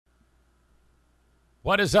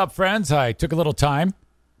What is up, friends? I took a little time,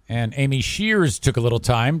 and Amy Shears took a little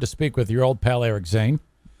time to speak with your old pal Eric Zane.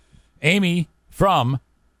 Amy from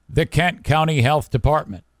the Kent County Health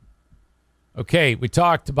Department. Okay, we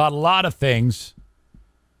talked about a lot of things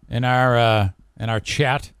in our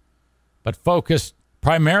chat, but focused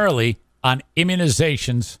primarily on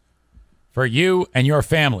immunizations for you and your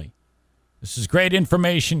family. This is great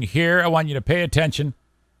information here. I want you to pay attention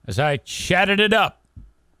as I chatted it up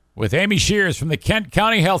with Amy Shears from the Kent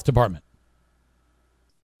County Health Department.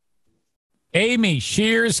 Amy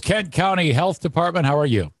Shears, Kent County Health Department. How are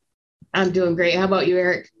you? I'm doing great. How about you,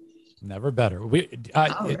 Eric? Never better. All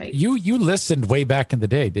right. You listened way back in the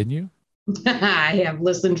day, didn't you? I have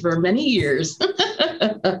listened for many years.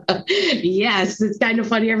 Yes, it's kind of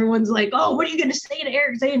funny. Everyone's like, "Oh, what are you going to say to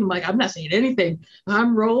Eric Zane?" I'm like, "I'm not saying anything.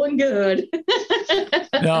 I'm rolling good."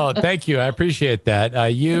 No, thank you. I appreciate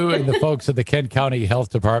that. You and the folks at the Kent County Health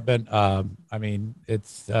Department.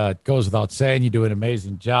 It goes without saying, you do an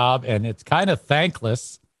amazing job, and it's kind of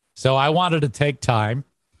thankless. So I wanted to take time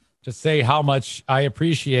to say how much I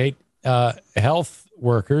appreciate health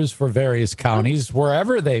workers for various counties,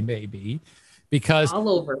 wherever they may be, because all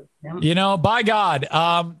over. Yeah. By God,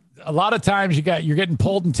 a lot of times you're getting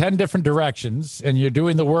pulled in 10 different directions, and you're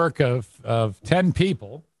doing the work of 10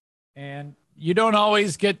 people, and you don't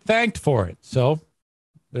always get thanked for it. So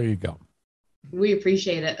there you go. We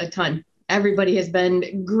appreciate it a ton. Everybody has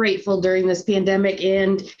been grateful during this pandemic,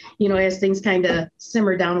 and as things kind of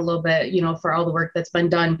simmer down a little bit, for all the work that's been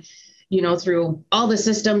done, through all the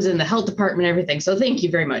systems and the health department, everything. So thank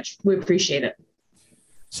you very much. We appreciate it.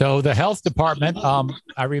 So the health department,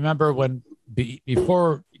 I remember when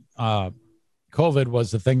before COVID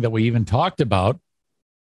was the thing that we even talked about,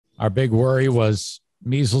 our big worry was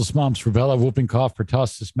measles, mumps, rubella, whooping cough,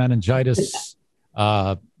 pertussis, meningitis,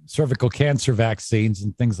 cervical cancer vaccines,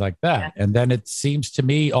 and things like that. Yeah. And then it seems to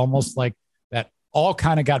me almost like that all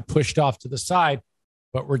kind of got pushed off to the side,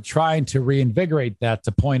 but we're trying to reinvigorate that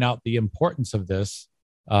to point out the importance of this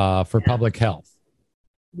for public health.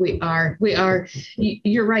 We are.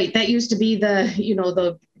 You're right. That used to be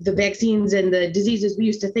the vaccines and the diseases we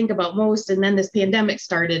used to think about most. And then this pandemic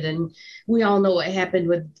started, and we all know what happened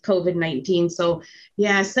with COVID-19. So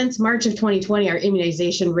yeah, since March of 2020, our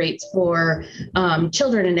immunization rates for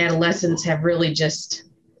children and adolescents have really just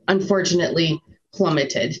unfortunately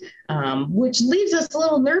plummeted, which leaves us a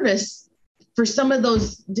little nervous for some of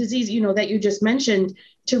those diseases, that you just mentioned,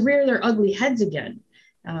 to rear their ugly heads again.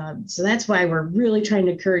 So that's why we're really trying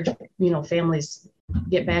to encourage, families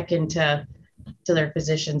get back into their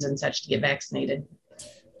physicians and such to get vaccinated.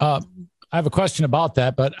 I have a question about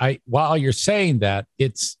that, but while you're saying that,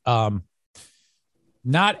 it's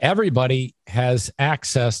not everybody has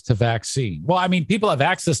access to vaccine. Well, I mean, people have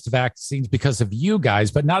access to vaccines because of you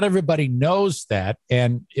guys, but not everybody knows that.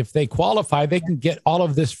 And if they qualify, they can get all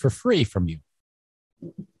of this for free from you.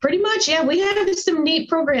 Pretty much, yeah. We have some neat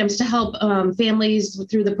programs to help families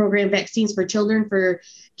through the program Vaccines for Children for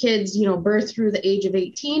kids, birth through the age of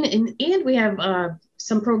 18. And we have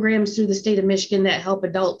some programs through the state of Michigan that help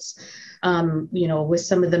adults, with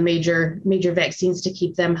some of the major vaccines to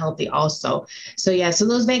keep them healthy also. So, yeah, so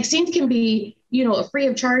those vaccines can be, free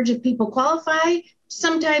of charge if people qualify.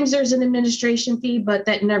 Sometimes there's an administration fee, but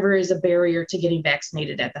that never is a barrier to getting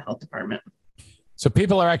vaccinated at the health department. So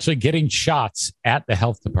people are actually getting shots at the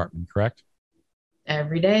health department, correct?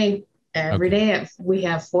 Every day. We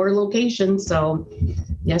have 4 locations. So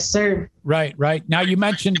yes, sir. Right. Now you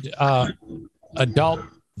mentioned adult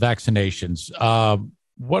vaccinations.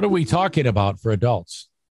 What are we talking about for adults?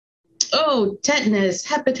 Oh, tetanus,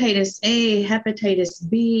 hepatitis A, hepatitis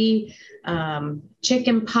B,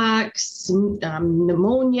 chicken pox,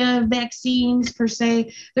 pneumonia vaccines per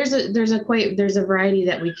se. There's a variety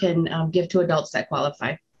that we can give to adults that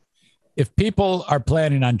qualify. If people are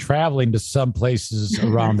planning on traveling to some places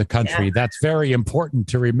around the country, that's very important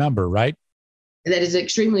to remember, right? That is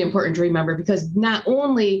extremely important to remember, because not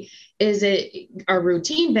only is it our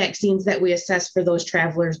routine vaccines that we assess for those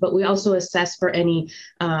travelers, but we also assess for any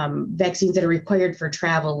vaccines that are required for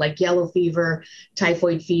travel, like yellow fever,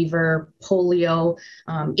 typhoid fever, polio,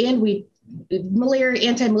 and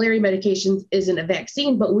anti-malaria medications isn't a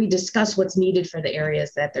vaccine, but we discuss what's needed for the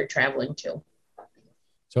areas that they're traveling to.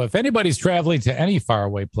 So if anybody's traveling to any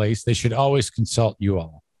faraway place, they should always consult you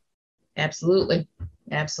all. Absolutely.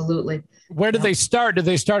 Where do they start? Do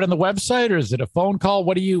they start on the website, or is it a phone call?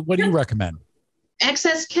 What do you recommend?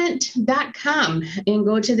 accesskent.com and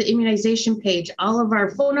go to the immunization page. All of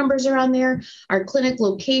our phone numbers are on there, our clinic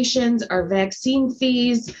locations, our vaccine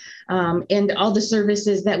fees, and all the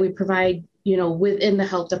services that we provide, within the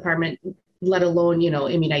health department, let alone,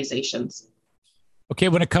 immunizations. Okay,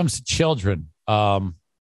 when it comes to children,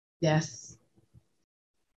 Yes.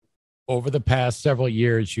 over the past several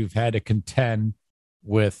years, you've had to contend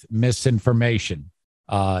with misinformation.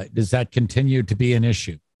 Does that continue to be an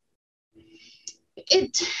issue?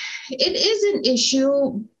 It is an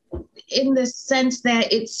issue in the sense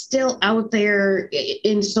that it's still out there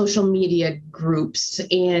in social media groups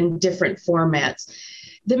and different formats.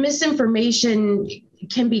 The misinformation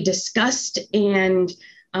can be discussed and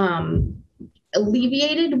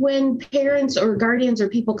alleviated when parents or guardians or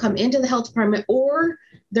people come into the health department or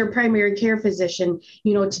their primary care physician,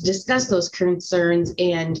 to discuss those concerns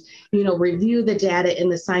and, review the data and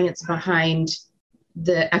the science behind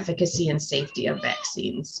the efficacy and safety of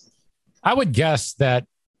vaccines. I would guess that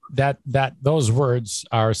those words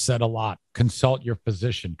are said a lot. Consult your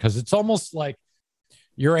physician, because it's almost like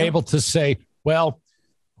you're able to say, well,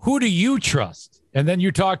 who do you trust? And then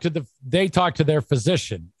they talk to their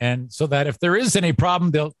physician. And so that if there is any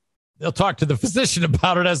problem, they'll talk to the physician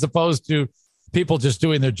about it, as opposed to people just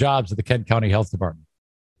doing their jobs at the Kent County Health Department.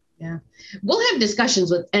 Yeah. We'll have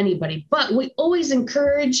discussions with anybody, but we always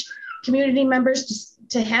encourage community members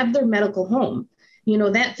to have their medical home.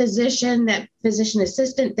 That physician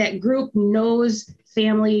assistant, that group knows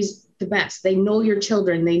families the best. They know your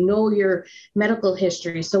children. They know your medical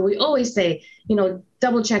history. So we always say,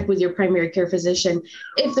 double check with your primary care physician.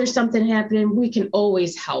 If there's something happening, we can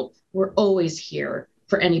always help. We're always here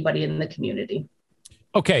for anybody in the community.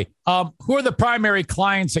 Okay. Who are the primary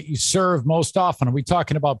clients that you serve most often? Are we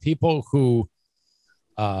talking about people who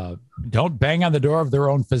don't bang on the door of their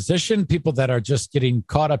own physician, people that are just getting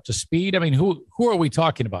caught up to speed? I mean, who are we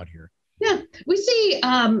talking about here? Yeah, we see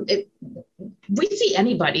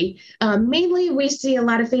anybody. Mainly, we see a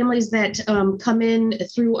lot of families that come in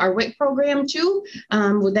through our WIC program too.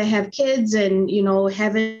 They have kids and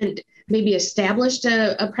haven't maybe established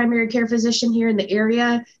a primary care physician here in the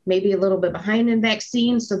area, maybe a little bit behind in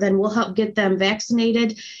vaccines. So then we'll help get them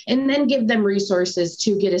vaccinated and then give them resources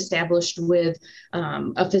to get established with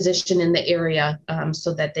a physician in the area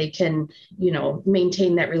so that they can,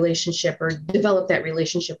 maintain that relationship or develop that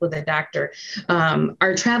relationship with a doctor.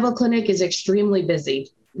 Our travel clinic is extremely busy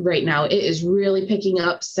right now. It is really picking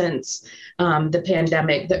up since the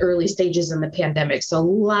pandemic, the early stages in the pandemic. So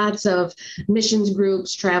lots of missions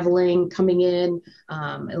groups traveling, coming in,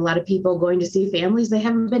 a lot of people going to see families they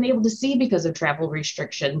haven't been able to see because of travel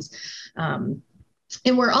restrictions. And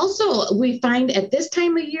we find at this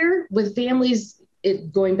time of year with families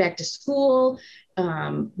going back to school,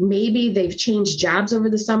 maybe they've changed jobs over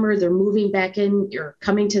the summer, they're moving back in or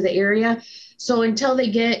coming to the area. So until they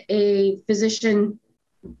get a physician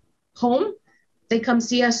home, they come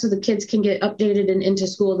see us so the kids can get updated and into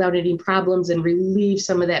school without any problems and relieve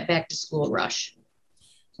some of that back to school rush.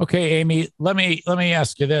 Okay, Amy, let me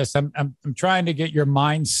ask you this. I'm trying to get your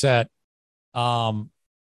mindset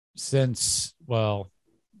since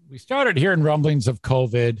we started hearing rumblings of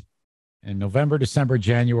COVID in November, December,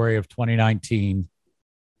 January of 2019,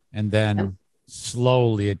 and then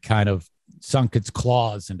slowly it kind of sunk its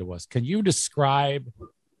claws into us. Can you describe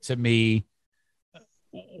to me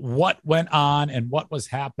what went on and what was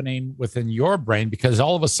happening within your brain? Because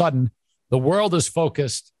all of a sudden the world is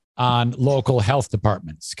focused on local health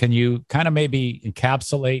departments. Can you kind of maybe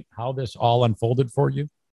encapsulate how this all unfolded for you?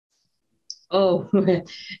 Oh,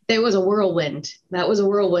 there was a whirlwind. That was a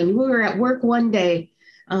whirlwind. We were at work one day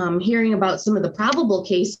hearing about some of the probable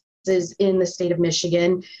cases in the state of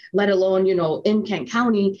Michigan, let alone, in Kent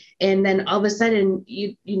County. And then all of a sudden,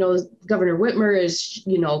 Governor Whitmer is,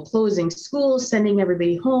 closing schools, sending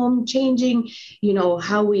everybody home, changing,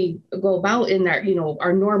 how we go about in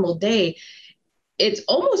our normal day. It's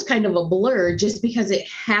almost kind of a blur just because it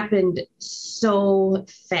happened so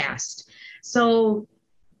fast. So,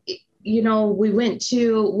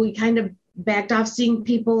 we kind of backed off seeing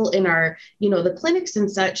people in our, the clinics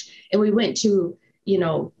and such, and we went to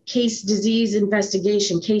case disease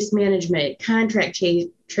investigation, case management, contract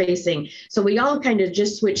tracing. So we all kind of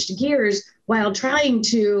just switched gears while trying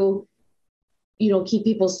to, keep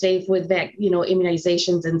people safe with that,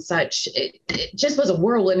 immunizations and such. It just was a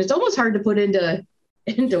whirlwind. It's almost hard to put into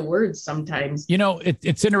words sometimes.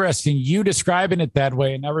 It's interesting you describing it that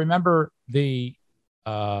way. And I remember in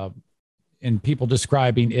people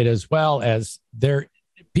describing it as well as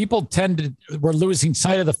people we're losing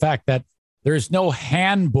sight of the fact that there's no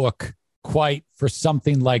handbook quite for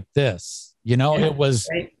something like this. It was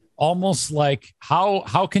almost like,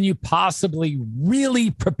 how can you possibly really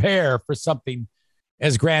prepare for something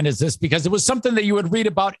as grand as this? Because it was something that you would read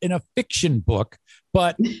about in a fiction book,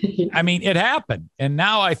 but I mean, it happened. And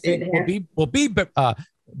now I think we'll be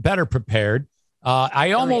better prepared.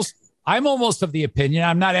 I I'm almost of the opinion,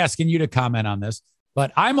 I'm not asking you to comment on this,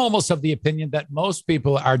 but I'm almost of the opinion that most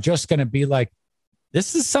people are just going to be like,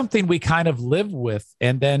 this is something we kind of live with.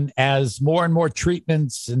 And then as more and more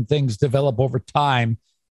treatments and things develop over time,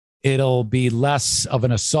 it'll be less of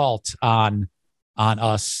an assault on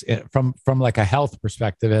us from like a health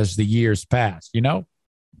perspective as the years pass, you know?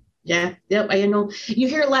 Yeah. Yep. I know you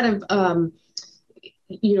hear a lot of,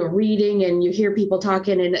 reading, and you hear people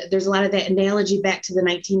talking, and there's a lot of that analogy back to the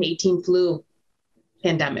 1918 flu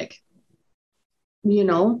pandemic. We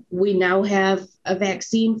now have a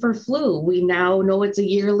vaccine for flu. We now know it's a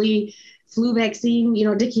yearly flu vaccine,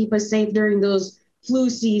 to keep us safe during those flu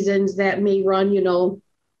seasons that may run,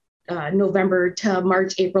 November to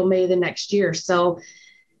March, April, May the next year. So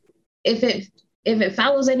if it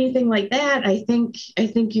follows anything like that, I think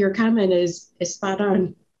your comment is spot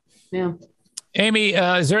on. Yeah. Amy,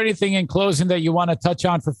 is there anything in closing that you want to touch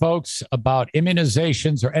on for folks about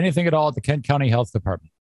immunizations or anything at all at the Kent County Health Department?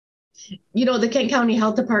 The Kent County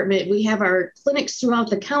Health Department, we have our clinics throughout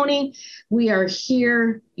the county. We are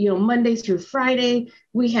here, Monday through Friday.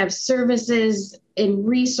 We have services and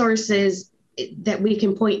resources that we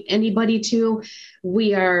can point anybody to.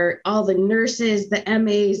 We are all the nurses, the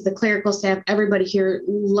MAs, the clerical staff, everybody here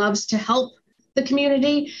loves to help the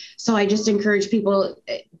community. So I just encourage people,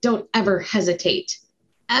 don't ever hesitate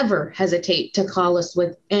to call us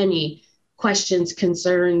with any questions,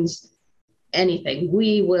 concerns, anything.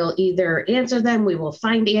 We will either answer them, we will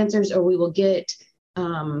find answers, or we will get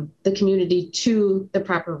the community to the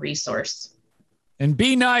proper resource. And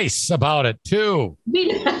be nice about it too.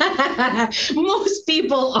 Most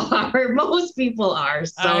people are.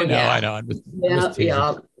 So I know.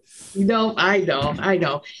 Yeah. No, I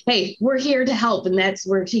know. Hey, we're here to help, and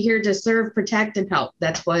we're here to serve, protect, and help.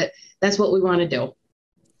 That's what we want to do.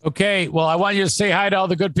 Okay. Well, I want you to say hi to all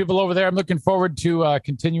the good people over there. I'm looking forward to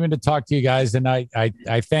continuing to talk to you guys, and I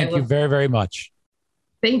thank you very, very much.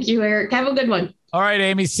 Thank you, Eric. Have a good one. All right,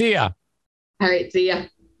 Amy. See ya. All right. See ya.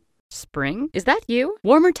 Spring? Is that you?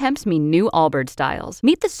 Warmer temps mean new Allbirds styles.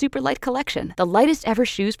 Meet the Super Light Collection, the lightest ever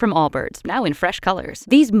shoes from Allbirds, now in fresh colors.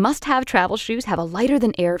 These must-have travel shoes have a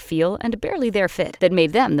lighter-than-air feel and barely there fit that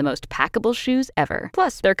made them the most packable shoes ever.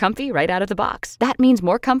 Plus, they're comfy right out of the box. That means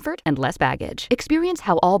more comfort and less baggage. Experience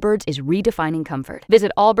how Allbirds is redefining comfort.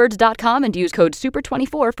 Visit allbirds.com and use code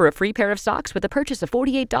SUPER24 for a free pair of socks with a purchase of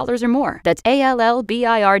 $48 or more. That's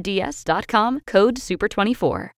ALLBIRDS.com, code SUPER24.